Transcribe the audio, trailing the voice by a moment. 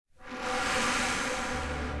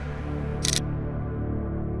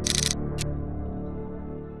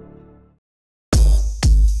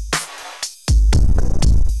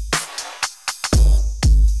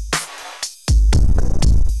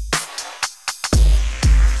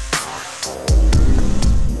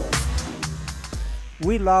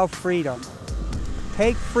we love freedom.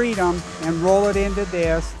 Take freedom and roll it into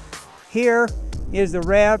this. Here is the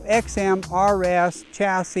Rev XM RS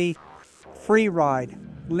chassis Freeride.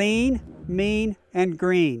 Lean, mean, and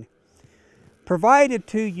green. Provided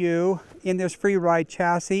to you in this Freeride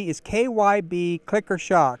chassis is KYB clicker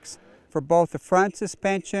shocks for both the front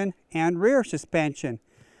suspension and rear suspension.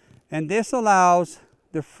 And this allows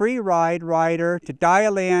the Freeride rider to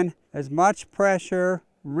dial in as much pressure,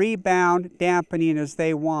 rebound, dampening as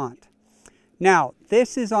they want. Now,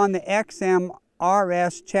 this is on the XM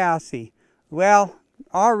RS chassis. Well,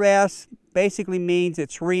 RS basically means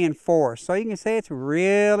it's reinforced. So you can say it's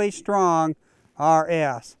really strong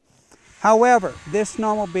RS. However, this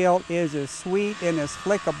snowmobile is as sweet and as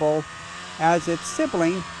flickable as its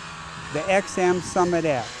sibling, the XM Summit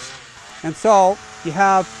X. And so you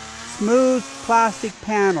have smooth plastic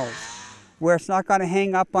panels where it's not going to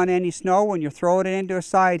hang up on any snow when you're throwing it into a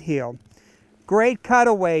side hill. Great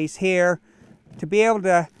cutaways here to be able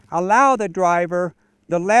to allow the driver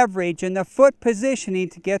the leverage and the foot positioning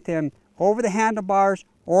to get them over the handlebars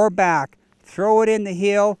or back. Throw it in the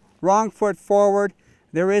hill, wrong foot forward.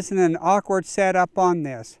 There isn't an awkward setup on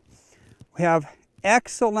this. We have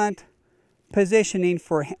excellent positioning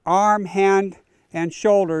for arm, hand, and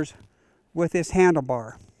shoulders with this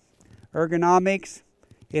handlebar. Ergonomics,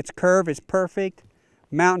 its curve is perfect.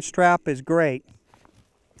 Mountain strap is great.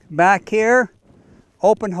 Back here,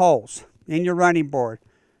 open holes in your running board.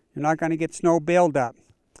 You're not going to get snow buildup.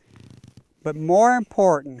 But more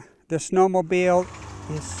important, the snowmobile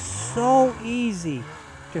is so easy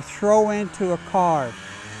to throw into a carve.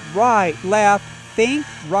 Right, left, think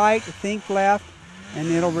right, think left, and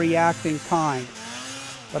it'll react in kind.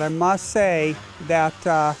 But I must say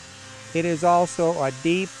that it is also a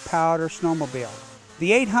deep powder snowmobile.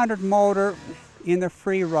 The 800 motor in the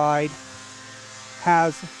Freeride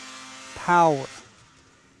has power.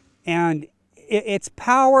 And its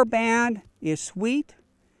power band is sweet.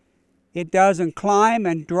 It doesn't climb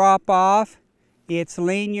and drop off. It's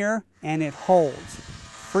linear and it holds.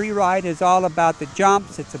 Freeride is all about the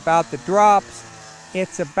jumps. It's about the drops.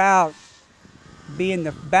 It's about being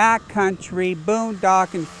the backcountry,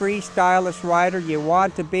 boondocking, freestylist rider you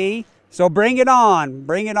want to be. So bring it on,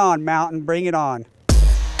 mountain, bring it on.